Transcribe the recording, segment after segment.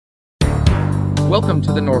Welcome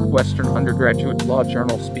to the Northwestern Undergraduate Law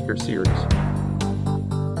Journal Speaker Series.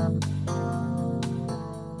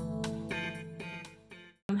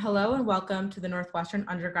 Hello and welcome to the Northwestern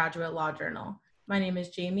Undergraduate Law Journal. My name is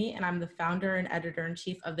Jamie and I'm the founder and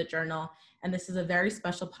editor-in-chief of the journal. And this is a very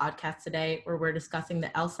special podcast today where we're discussing the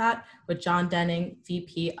LSAT with John Denning,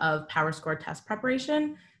 VP of PowerScore Test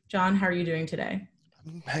Preparation. John, how are you doing today?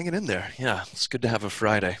 I'm hanging in there. Yeah, it's good to have a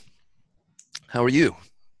Friday. How are you?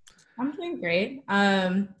 I'm doing great.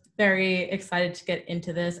 Very excited to get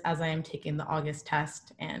into this as I am taking the August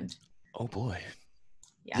test and oh boy.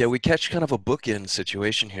 yes. Yeah, we catch kind of a bookend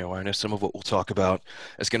situation here where I know some of what we'll talk about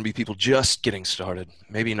is going to be people just getting started,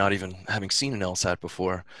 maybe not even having seen an LSAT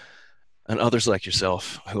before, and others like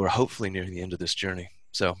yourself who are hopefully nearing the end of this journey.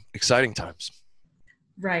 So exciting times.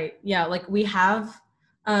 Right. Yeah. Like we have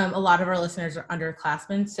a lot of our listeners are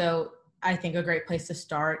underclassmen. So I think a great place to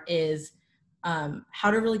start is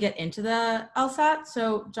how to really get into the LSAT.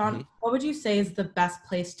 So John, what would you say is the best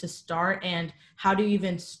place to start, and how do you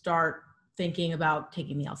even start thinking about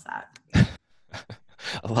taking the LSAT?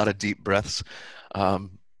 A lot of deep breaths.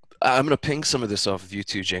 I'm going to ping some of this off of you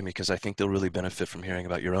too, Jamie, because I think they'll really benefit from hearing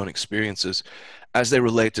about your own experiences as they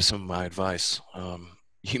relate to some of my advice.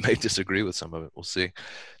 You may disagree with some of it. We'll see.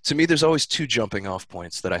 To me, there's always two jumping off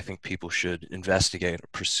points that I think people should investigate or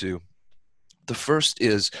pursue. The first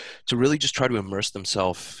is to really just try to immerse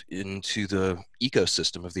themselves into the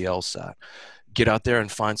ecosystem of the LSAT. Get out there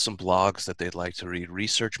and find some blogs that they'd like to read,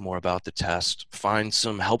 research more about the test, find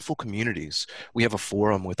some helpful communities. We have a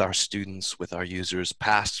forum with our students, with our users,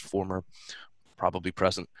 past, former, probably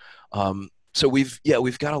present. So we've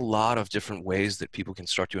got a lot of different ways that people can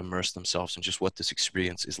start to immerse themselves in just what this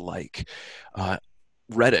experience is like.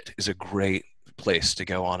 Reddit is a great place to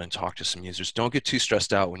go on and talk to some users. Don't get too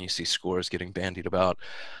stressed out when you see scores getting bandied about.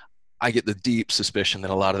 I get the deep suspicion that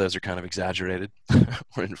a lot of those are kind of exaggerated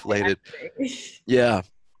or inflated. Yeah.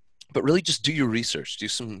 But really just do your research, do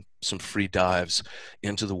some free dives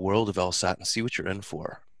into the world of LSAT and see what you're in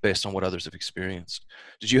for based on what others have experienced.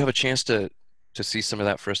 Did you have a chance to see some of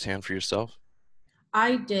that firsthand for yourself?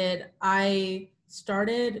 I did. I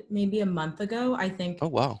started maybe a month ago, I think. Oh,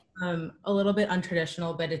 wow. A little bit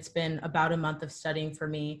untraditional, but it's been about a month of studying for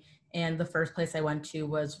me. And the first place I went to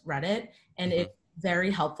was Reddit, and it's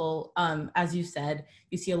very helpful. As you said,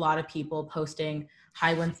 you see a lot of people posting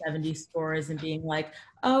high 170 scores and being like,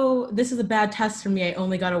 oh, this is a bad test for me. I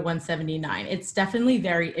only got a 179. It's definitely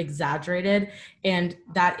very exaggerated, and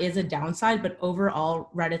that is a downside. But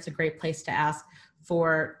overall, Reddit's a great place to ask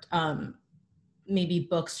for maybe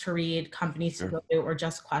books to read, companies to go to, or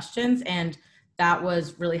just questions. And that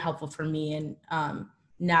was really helpful for me in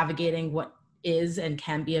navigating what is and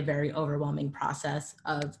can be a very overwhelming process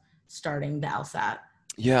of starting the LSAT.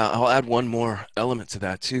 Yeah, I'll add one more element to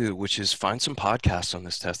that too, which is find some podcasts on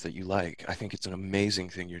this test that you like. I think it's an amazing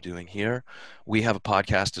thing you're doing here. We have a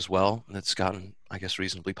podcast as well that's gotten, I guess,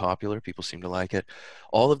 reasonably popular. People seem to like it.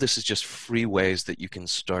 All of this is just free ways that you can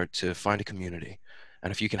start to find a community. And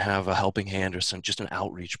if you can have a helping hand or just an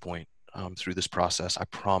outreach point through this process, I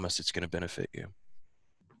promise it's going to benefit you.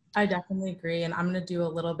 I definitely agree. And I'm going to do a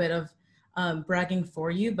little bit of bragging for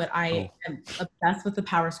you, but I am obsessed with the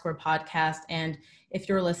PowerScore podcast. And if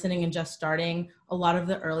you're listening and just starting, a lot of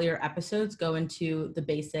the earlier episodes go into the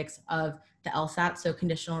basics of the LSAT, so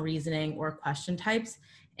conditional reasoning or question types.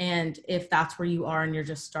 And if that's where you are and you're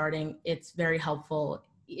just starting, it's very helpful.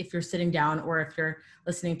 If you're sitting down or if you're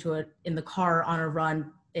listening to it in the car on a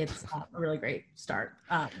run, it's a really great start.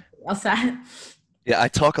 LSAT. Yeah, I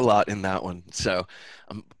talk a lot in that one, so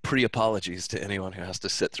pre-apologies to anyone who has to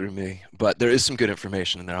sit through me. But there is some good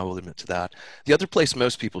information in there, I will admit to that. The other place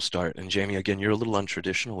most people start, and Jamie, again, you're a little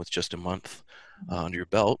untraditional with just a month under your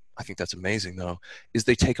belt. I think that's amazing, though, is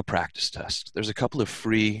they take a practice test. There's a couple of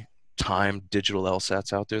free timed digital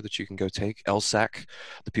LSATs out there that you can go take. LSAC,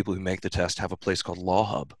 the people who make the test, have a place called Law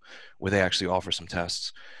Hub where they actually offer some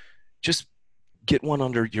tests. Just get one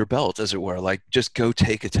under your belt, as it were. Like, just go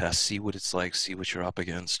take a test, see what it's like, see what you're up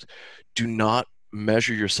against. Do not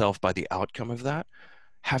measure yourself by the outcome of that.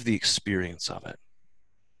 Have the experience of it.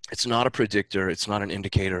 It's not a predictor. It's not an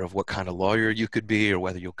indicator of what kind of lawyer you could be or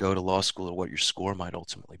whether you'll go to law school or what your score might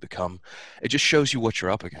ultimately become. It just shows you what you're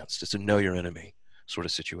up against. It's a know your enemy sort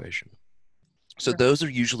of situation. So those are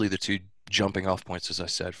usually the two jumping off points, as I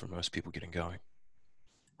said, for most people getting going.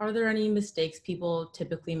 Are there any mistakes people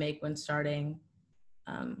typically make when starting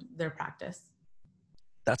their practice?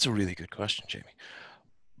 That's a really good question, Jamie.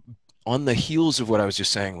 On the heels of what I was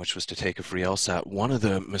just saying, which was to take a free LSAT, one of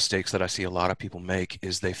the mistakes that I see a lot of people make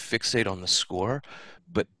is they fixate on the score,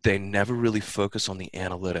 but they never really focus on the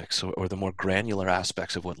analytics or the more granular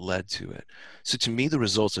aspects of what led to it. So to me, the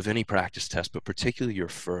results of any practice test, but particularly your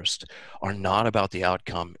first, are not about the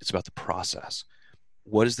outcome, it's about the process.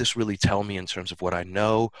 What does this really tell me in terms of what I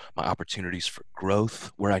know, my opportunities for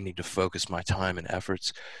growth, where I need to focus my time and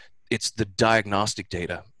efforts? It's the diagnostic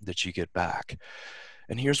data that you get back.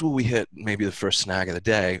 And here's where we hit maybe the first snag of the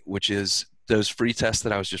day, which is those free tests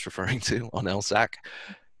that I was just referring to on LSAC.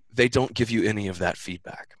 They don't give you any of that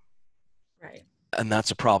feedback. Right. And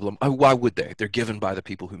that's a problem. Why would they? They're given by the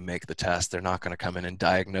people who make the test. They're not going to come in and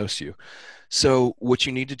diagnose you. So what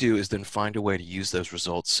you need to do is then find a way to use those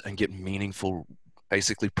results and get meaningful,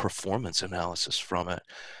 basically performance analysis from it.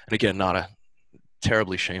 And again, not a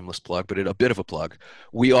terribly shameless plug, but a bit of a plug.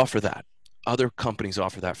 We offer that. Other companies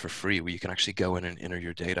offer that for free, where you can actually go in and enter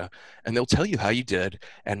your data, and they'll tell you how you did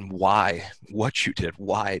and why, what you did,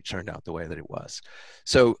 why it turned out the way that it was.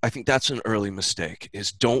 So I think that's an early mistake,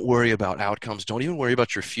 is don't worry about outcomes. Don't even worry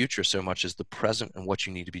about your future so much as the present and what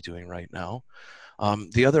you need to be doing right now.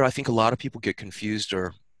 The other, I think a lot of people get confused,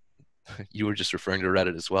 or you were just referring to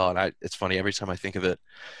Reddit as well. And it's funny, every time I think of it,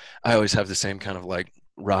 I always have the same kind of like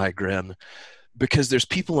wry grin, because there's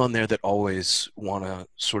people on there that always want to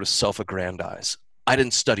sort of self-aggrandize. I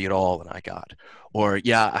didn't study at all and I got, or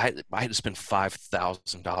yeah, I had to spend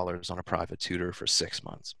 $5,000 on a private tutor for 6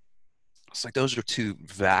 months. It's like, those are two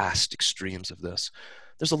vast extremes of this.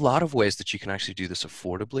 There's a lot of ways that you can actually do this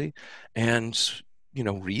affordably and,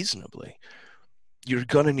 reasonably. You're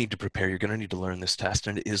going to need to prepare. You're going to need to learn this test,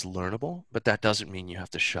 and it is learnable, but that doesn't mean you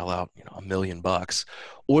have to shell out, $1 million,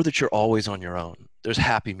 or that you're always on your own. There's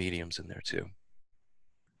happy mediums in there too.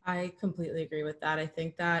 I completely agree with that. I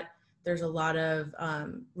think that there's a lot of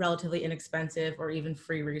relatively inexpensive or even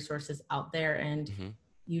free resources out there, and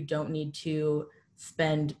you don't need to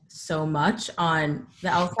spend so much on the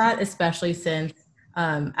LSAT, especially since,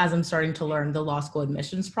 as I'm starting to learn, the law school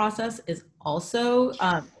admissions process is also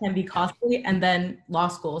can be costly, and then law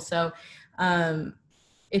school. So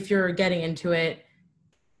if you're getting into it,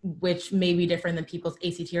 which may be different than people's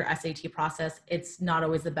ACT or SAT process, it's not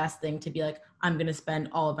always the best thing to be like, I'm going to spend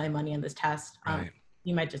all of my money on this test. Right.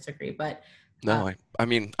 You might disagree, but no, I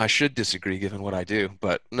mean, I should disagree given what I do,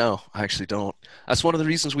 but no, I actually don't. That's one of the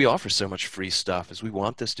reasons we offer so much free stuff, is we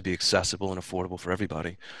want this to be accessible and affordable for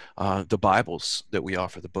everybody. The Bibles that we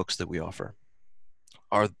offer, the books that we offer,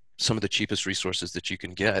 are some of the cheapest resources that you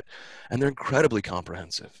can get, and they're incredibly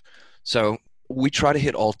comprehensive. So we try to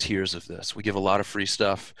hit all tiers of this. We give a lot of free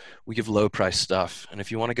stuff, we give low price stuff, and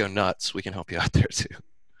if you want to go nuts, we can help you out there too.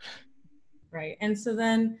 Right. And so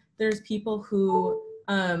then there's people who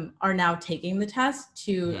are now taking the test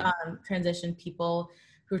to transition, people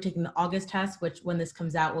who are taking the August test, which when this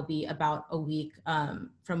comes out will be about a week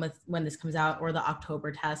from when this comes out, or the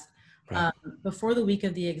October test. Right. Before the week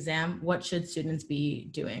of the exam, what should students be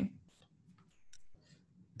doing?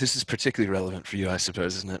 This is particularly relevant for you, I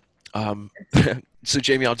suppose, isn't it? So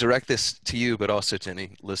Jamie, I'll direct this to you, but also to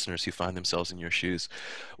any listeners who find themselves in your shoes,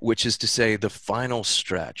 which is to say the final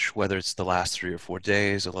stretch, whether it's the last 3 or 4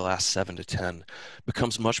 days or the last 7 to 10,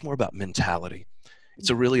 becomes much more about mentality.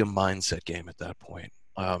 It's really a mindset game at that point,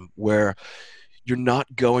 where you're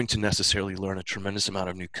not going to necessarily learn a tremendous amount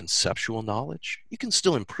of new conceptual knowledge. You can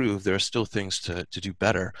still improve. There are still things to do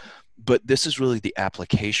better, but this is really the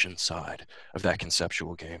application side of that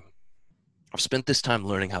conceptual game. I've spent this time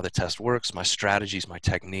learning how the test works, my strategies, my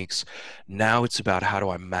techniques. Now it's about how do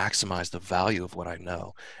I maximize the value of what I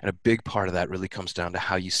know. And a big part of that really comes down to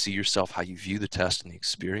how you see yourself, how you view the test and the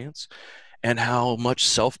experience, and how much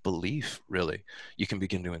self-belief really you can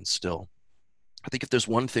begin to instill. I think if there's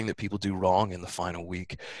one thing that people do wrong in the final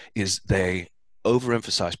week, is they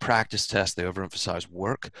overemphasize practice tests, they overemphasize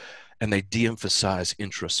work, and they de-emphasize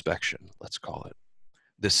introspection, let's call it.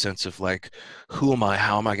 This sense of like, who am I?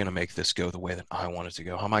 How am I going to make this go the way that I want it to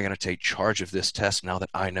go? How am I going to take charge of this test now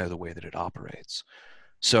that I know the way that it operates?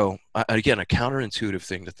 So again, a counterintuitive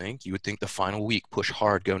thing to think. You would think the final week, push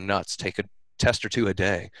hard, go nuts, take a test or two a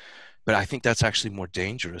day. But I think that's actually more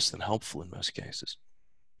dangerous than helpful in most cases.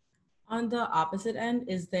 On the opposite end,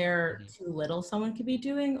 is there too little someone could be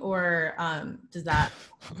doing, or does that...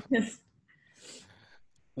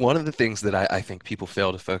 One of the things that I think people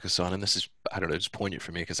fail to focus on, and this is, I don't know, just poignant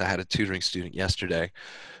for me, because I had a tutoring student yesterday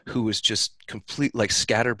who was just complete, like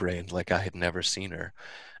scatterbrained, like I had never seen her.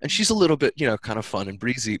 And she's a little bit, kind of fun and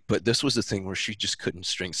breezy, but this was the thing where she just couldn't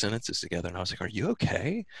string sentences together. And I was like, are you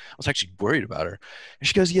okay? I was actually worried about her. And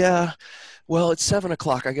she goes, yeah, well, it's 7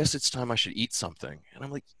 o'clock. I guess it's time I should eat something. And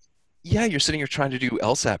I'm like, yeah, you're sitting here trying to do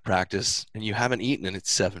LSAT practice and you haven't eaten and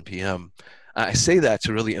it's 7 p.m. I say that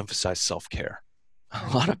to really emphasize self-care. A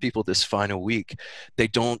Right. lot of people this final week, they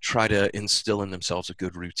don't try to instill in themselves a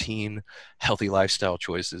good routine, healthy lifestyle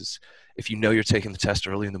choices. If you know you're taking the test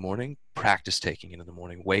early in the morning, practice taking it in the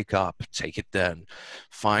morning. Wake up, take it then.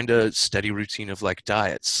 Find a steady routine of like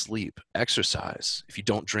diet, sleep, exercise. If you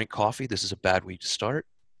don't drink coffee, this is a bad week to start,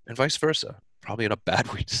 and vice versa. Probably a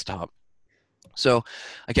bad week to stop. So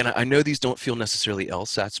again, I know these don't feel necessarily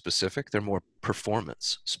LSAT specific, they're more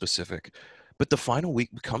performance specific, but the final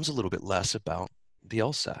week becomes a little bit less about the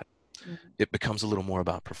LSAT. Mhm. It becomes a little more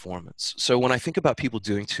about performance. So when I think about people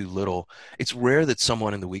doing too little, it's rare that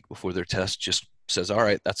someone in the week before their test just says, all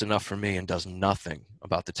right, that's enough for me, and does nothing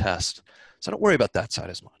about the test. So I don't worry about that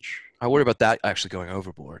side as much. I worry about that actually going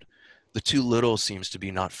overboard. The too little seems to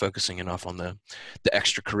be not focusing enough on the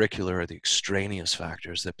extracurricular or the extraneous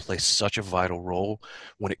factors that play such a vital role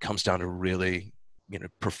when it comes down to really,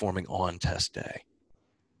 performing on test day.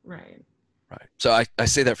 Right. Right. So I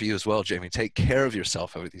say that for you as well, Jamie. Take care of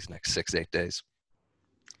yourself over these next 6, 8 days.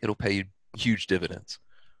 It'll pay you huge dividends.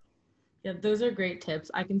 Yeah, those are great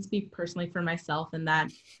tips. I can speak personally for myself in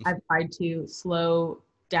that I've tried to slow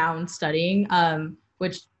down studying,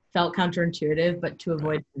 which felt counterintuitive, but to Right.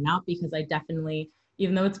 avoid burnout, because I definitely,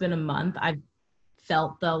 even though it's been a month, I've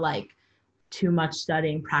felt the like too much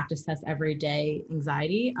studying, practice tests every day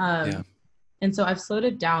anxiety. Yeah. And so I've slowed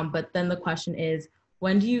it down. But then the question is,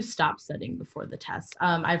 when do you stop studying before the test?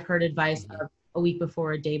 I've heard advice Hmm. of a week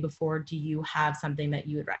before, a day before. Do you have something that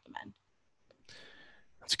you would recommend?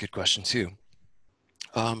 That's a good question too.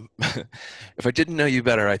 If I didn't know you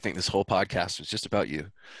better, I think this whole podcast was just about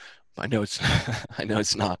you. I know it's, I know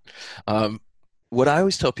it's not. Um, what I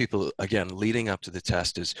always tell people, again, leading up to the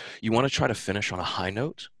test is you want to try to finish on a high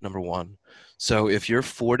note, number one. So if you're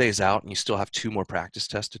 4 days out and you still have 2 more practice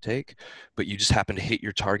tests to take, but you just happen to hit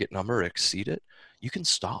your target number or exceed it, you can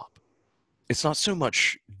stop. It's not so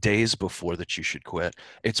much days before that you should quit.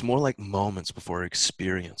 It's more like moments before,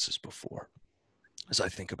 experiences before, as I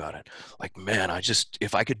think about it. Like, man,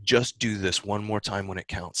 if I could just do this one more time when it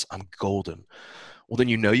counts, I'm golden. Well, then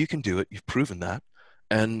you know you can do it. You've proven that.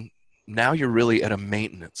 And now you're really at a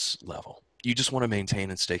maintenance level. You just want to maintain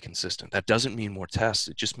and stay consistent. That doesn't mean more tests.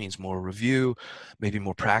 It just means more review, maybe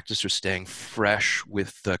more practice, or staying fresh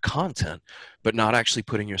with the content, but not actually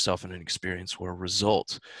putting yourself in an experience where a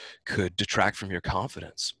result could detract from your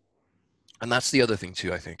confidence. And that's the other thing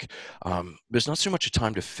too, I think. There's not so much a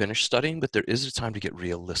time to finish studying, but there is a time to get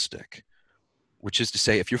realistic, which is to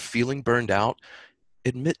say, if you're feeling burned out,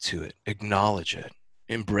 admit to it, acknowledge it,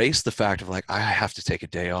 embrace the fact of like, I have to take a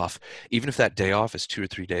day off. Even if that day off is 2 or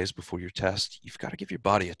 3 days before your test, you've got to give your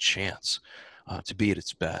body a chance to be at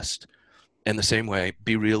its best. And the same way,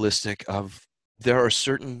 be realistic of there are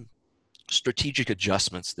certain strategic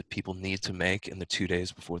adjustments that people need to make in the 2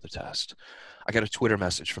 days before the test. I got a Twitter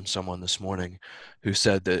message from someone this morning who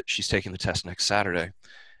said that she's taking the test next Saturday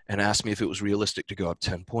and asked me if it was realistic to go up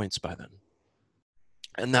 10 points by then.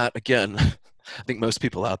 And that, again, I think most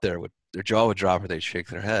people out there would, their jaw would drop or they'd shake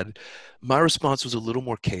their head. My response was a little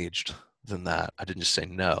more caged than that. I didn't just say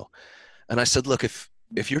no. And I said, look, if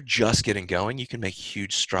you're just getting going, you can make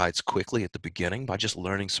huge strides quickly at the beginning by just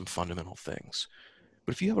learning some fundamental things.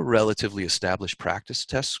 But if you have a relatively established practice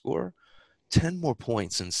test score, 10 more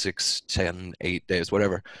points in 6, 10, 8 days,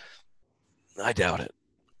 whatever, I doubt it.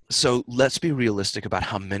 So let's be realistic about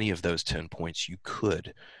how many of those 10 points you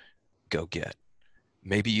could go get.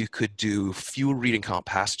 Maybe you could do fewer reading comp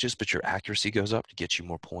passages, but your accuracy goes up to get you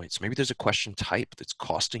more points. Maybe there's a question type that's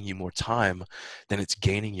costing you more time than it's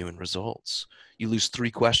gaining you in results. You lose 3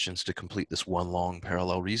 questions to complete this one long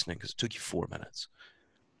parallel reasoning because it took you 4 minutes.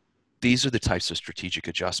 These are the types of strategic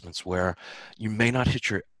adjustments where you may not hit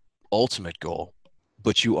your ultimate goal,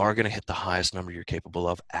 but you are going to hit the highest number you're capable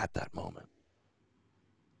of at that moment.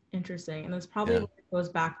 Interesting. And that's probably Yeah. what it goes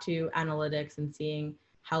back to analytics and seeing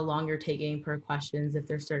how long you're taking per questions. If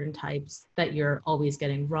there's certain types that you're always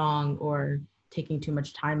getting wrong or taking too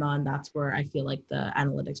much time on, that's where I feel like the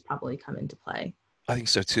analytics probably come into play. I think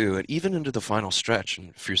so too. And even into the final stretch,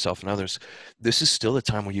 and for yourself and others, this is still a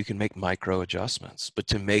time where you can make micro adjustments. But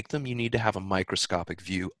to make them, you need to have a microscopic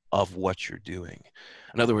view of what you're doing.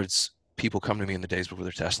 In other words, people come to me in the days before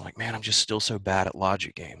their test and like, man, I'm just still so bad at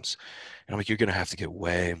logic games. And I'm like, you're going to have to get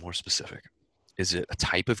way more specific. Is it a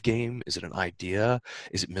type of game? Is it an idea?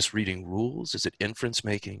 Is it misreading rules? Is it inference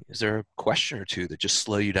making? Is there a question or two that just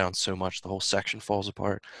slow you down so much the whole section falls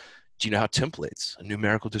apart? Do you know how templates and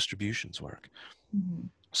numerical distributions work? Mhm.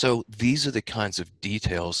 So these are the kinds of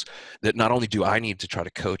details that not only do I need to try to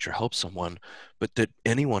coach or help someone, but that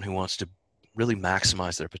anyone who wants to really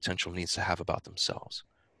maximize their potential needs to have about themselves.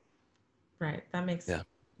 Right. That makes Yeah. sense.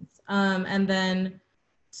 And then,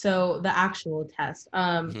 so the actual test.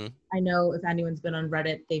 Mm-hmm. I know if anyone's been on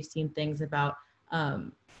Reddit, they've seen things about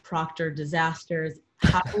proctor disasters.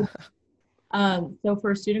 How so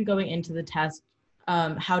for a student going into the test,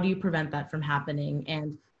 how do you prevent that from happening?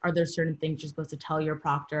 And are there certain things you're supposed to tell your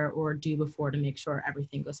proctor or do before to make sure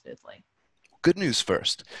everything goes smoothly? Good news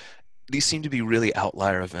first. These seem to be really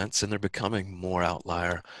outlier events, and they're becoming more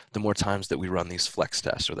outlier the more times that we run these flex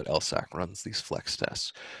tests, or that LSAC runs these flex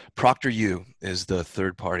tests. ProctorU is the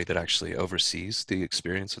third party that actually oversees the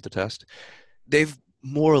experience of the test. They've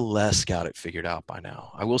more or less got it figured out by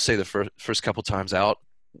now. I will say the first couple times out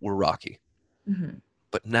were rocky. Mm-hmm.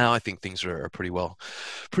 But now I think things are pretty well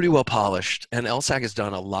polished, and LSAC has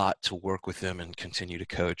done a lot to work with them and continue to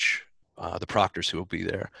coach the proctors who will be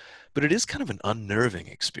there. But it is kind of an unnerving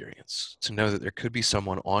experience to know that there could be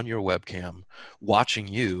someone on your webcam watching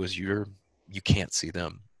you as you can't see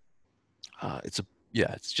them.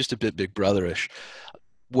 It's just a bit Big Brotherish.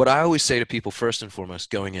 What I always say to people first and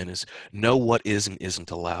foremost going in is know what is and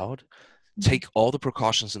isn't allowed. Take all the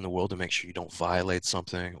precautions in the world to make sure you don't violate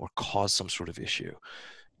something or cause some sort of issue.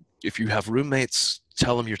 If you have roommates,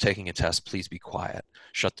 tell them you're taking a test, please be quiet.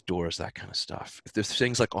 Shut the doors, that kind of stuff. If there's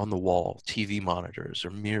things like on the wall, TV monitors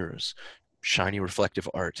or mirrors, shiny reflective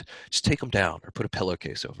art, just take them down or put a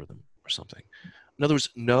pillowcase over them or something. In other words,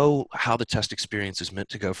 know how the test experience is meant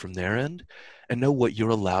to go from their end and know what you're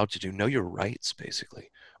allowed to do. Know your rights,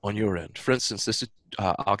 basically, on your end. For instance, this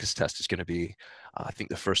August test is going to be, I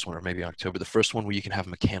think the first one, or maybe October, the first one where you can have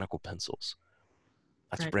mechanical pencils.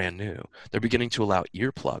 That's Right. brand new. They're beginning to allow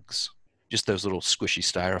earplugs, just those little squishy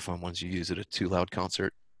styrofoam ones you use at a Too Loud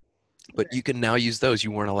concert. But you can now use those.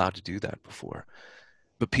 You weren't allowed to do that before.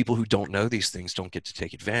 But people who don't know these things don't get to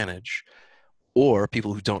take advantage. Or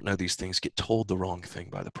people who don't know these things get told the wrong thing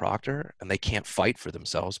by the proctor, and they can't fight for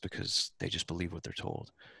themselves because they just believe what they're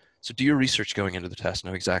told. So do your research going into the test,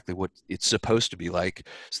 know exactly what it's supposed to be like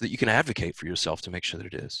so that you can advocate for yourself to make sure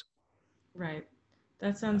that it is. Right.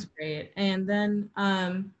 That sounds great. And then,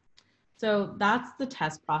 so that's the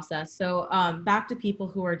test process. So back to people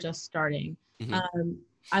who are just starting. Mm-hmm.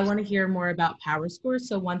 I want to hear more about PowerScore.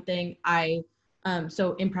 So one thing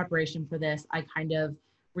so in preparation for this, I kind of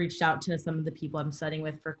reached out to some of the people I'm studying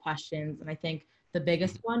with for questions. And I think the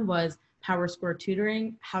biggest one was PowerScore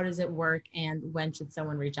tutoring. How does it work? And when should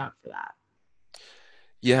someone reach out for that?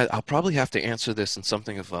 Yeah, I'll probably have to answer this in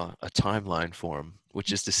something of a timeline form,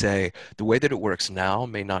 which is to say the way that it works now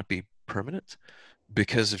may not be permanent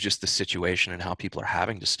because of just the situation and how people are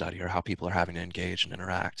having to study or how people are having to engage and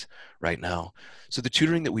interact right now. So the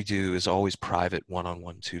tutoring that we do is always private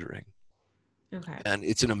one-on-one tutoring. Okay. And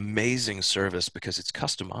it's an amazing service because it's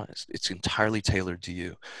customized. It's entirely tailored to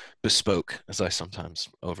you, bespoke, as I sometimes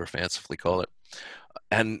over fancifully call it.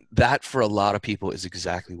 And that for a lot of people is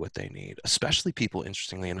exactly what they need, especially people,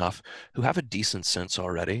 interestingly enough, who have a decent sense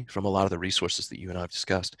already from a lot of the resources that you and I have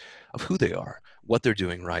discussed of who they are, what they're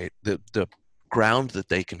doing right, the ground that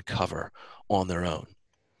they can cover on their own.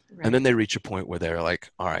 Right. And then they reach a point where they're like,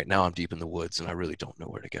 all right, now I'm deep in the woods and I really don't know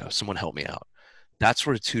where to go. Someone help me out. That's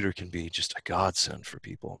where a tutor can be just a godsend for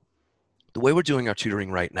people. The way we're doing our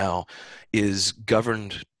tutoring right now is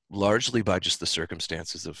governed largely by just the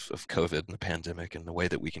circumstances of COVID and the pandemic and the way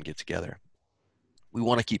that we can get together. We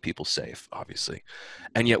want to keep people safe, obviously,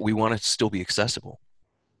 and yet we want to still be accessible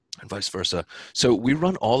and vice versa. So we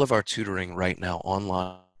run all of our tutoring right now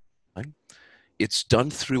online. It's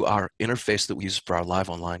done through our interface that we use for our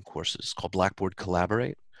live online courses called Blackboard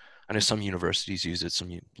Collaborate. I know some universities use it,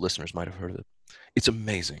 some listeners might have heard of it. It's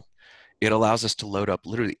amazing. It allows us to load up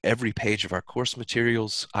literally every page of our course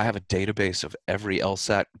materials. I have a database of every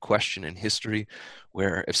LSAT question in history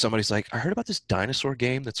where if somebody's like, I heard about this dinosaur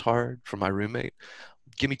game that's hard from my roommate,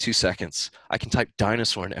 give me 2 seconds. I can type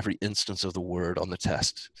dinosaur in every instance of the word on the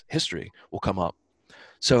test. History will come up.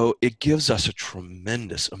 So it gives us a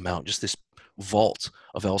tremendous amount, just this vault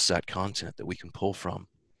of LSAT content that we can pull from.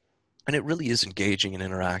 And it really is engaging and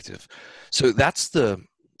interactive. So that's the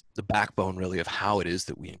backbone really of how it is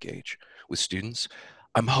that we engage with students.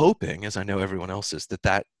 I'm hoping, as I know everyone else is,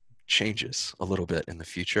 that changes a little bit in the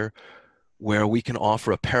future, where we can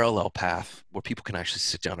offer a parallel path where people can actually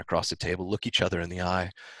sit down across the table, look each other in the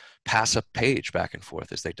eye, pass a page back and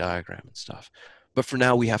forth as they diagram and stuff. But for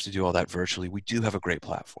now, we have to do all that virtually. We do have a great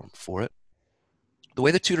platform for it. The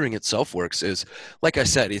way the tutoring itself works is, like I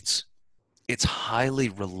said, it's highly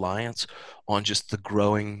reliant on just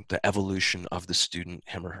the evolution of the student,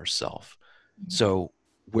 him or herself. So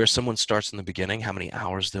where someone starts in the beginning, how many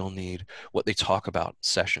hours they'll need, what they talk about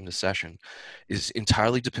session to session is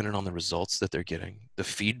entirely dependent on the results that they're getting, the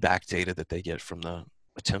feedback data that they get from the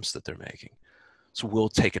attempts that they're making. So we'll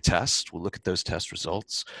take a test, we'll look at those test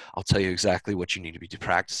results. I'll tell you exactly what you need to be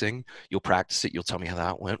practicing. You'll practice it, you'll tell me how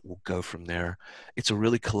that went. We'll go from there. It's a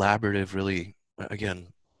really collaborative, really, again,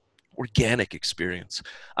 organic experience.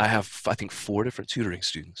 I have, I think, 4 different tutoring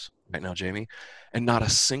students right now, Jamie, and not a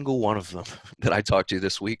single one of them that I talked to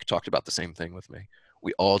this week talked about the same thing with me.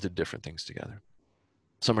 We all did different things together.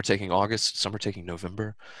 Some are taking August, some are taking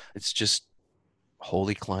November. It's just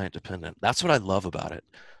wholly client dependent. That's what I love about it.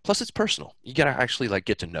 Plus it's personal. You got to actually like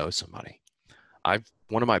get to know somebody.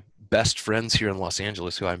 One of my best friends here in Los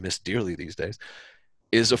Angeles, who I miss dearly these days,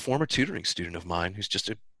 is a former tutoring student of mine who's just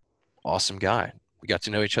an awesome guy. We got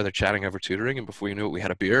to know each other chatting over tutoring, and before you knew it, we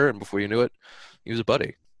had a beer, and before you knew it, he was a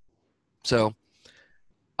buddy. So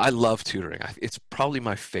I love tutoring. It's probably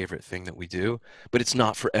my favorite thing that we do, but it's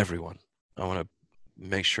not for everyone. I want to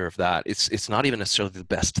make sure of that. It's not even necessarily the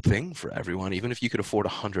best thing for everyone, even if you could afford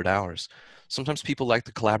 100 hours. Sometimes people like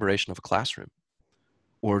the collaboration of a classroom,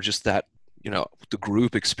 or just that, the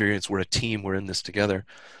group experience. We're a team, we're in this together.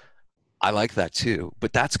 I like that too,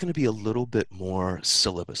 but that's going to be a little bit more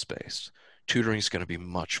syllabus based. Tutoring is going to be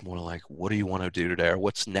much more like, what do you want to do today, or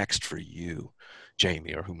what's next for you,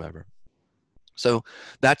 Jamie, or whomever. So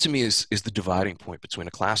that to me is the dividing point between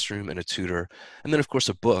a classroom and a tutor. And then of course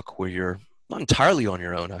a book where you're not entirely on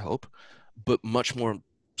your own, I hope, but much more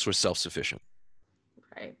sort of self-sufficient.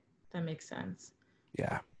 Right, that makes sense.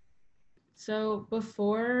 Yeah. So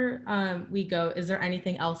before we go, is there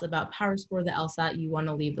anything else about PowerScore, the LSAT, you want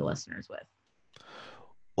to leave the listeners with?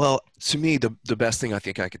 Well, to me, the best thing I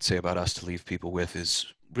think I could say about us to leave people with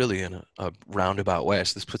is really in a roundabout way,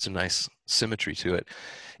 so this puts a nice symmetry to it,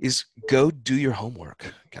 is go do your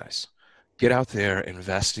homework, guys. Get out there,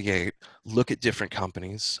 investigate, look at different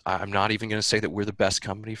companies. I'm not even going to say that we're the best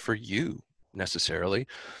company for you necessarily,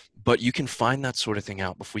 but you can find that sort of thing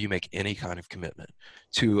out before you make any kind of commitment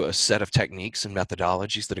to a set of techniques and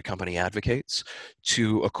methodologies that a company advocates,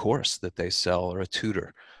 to a course that they sell or a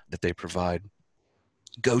tutor that they provide.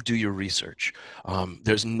 Go do your research.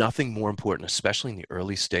 There's nothing more important, especially in the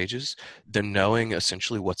early stages, than knowing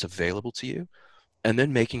essentially what's available to you and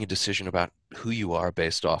then making a decision about who you are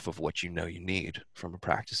based off of what you know you need from a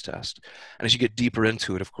practice test. And as you get deeper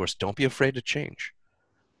into it, of course, don't be afraid to change.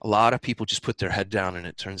 A lot of people just put their head down and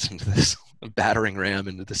it turns into this battering ram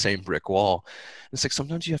into the same brick wall. It's like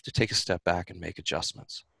sometimes you have to take a step back and make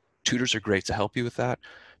adjustments. Tutors are great to help you with that,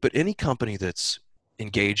 but any company that's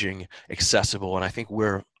engaging, accessible, and I think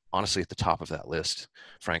we're honestly at the top of that list,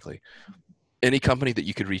 frankly. Any company that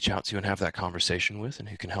you could reach out to and have that conversation with and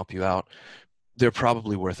who can help you out, they're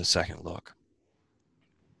probably worth a second look.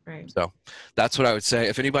 Right. So that's what I would say.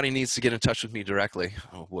 If anybody needs to get in touch with me directly,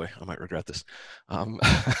 oh boy, I might regret this. I'm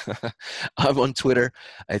on Twitter.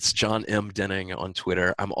 It's John M. Denning on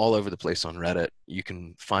Twitter. I'm all over the place on Reddit. You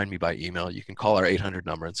can find me by email. You can call our 800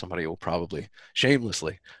 number and somebody will probably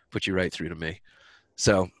shamelessly put you right through to me.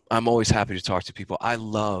 So I'm always happy to talk to people. I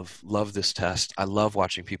love this test. I love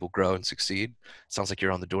watching people grow and succeed. It sounds like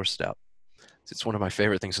you're on the doorstep. It's one of my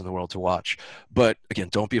favorite things in the world to watch. But again,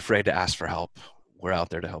 don't be afraid to ask for help. We're out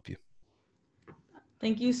there to help you.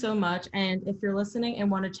 Thank you so much. And if you're listening and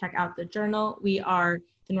want to check out the journal, we are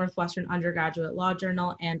the Northwestern Undergraduate Law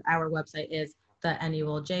Journal, and our website is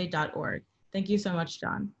thenulj.org. Thank you so much,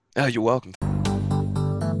 John. Oh, you're welcome.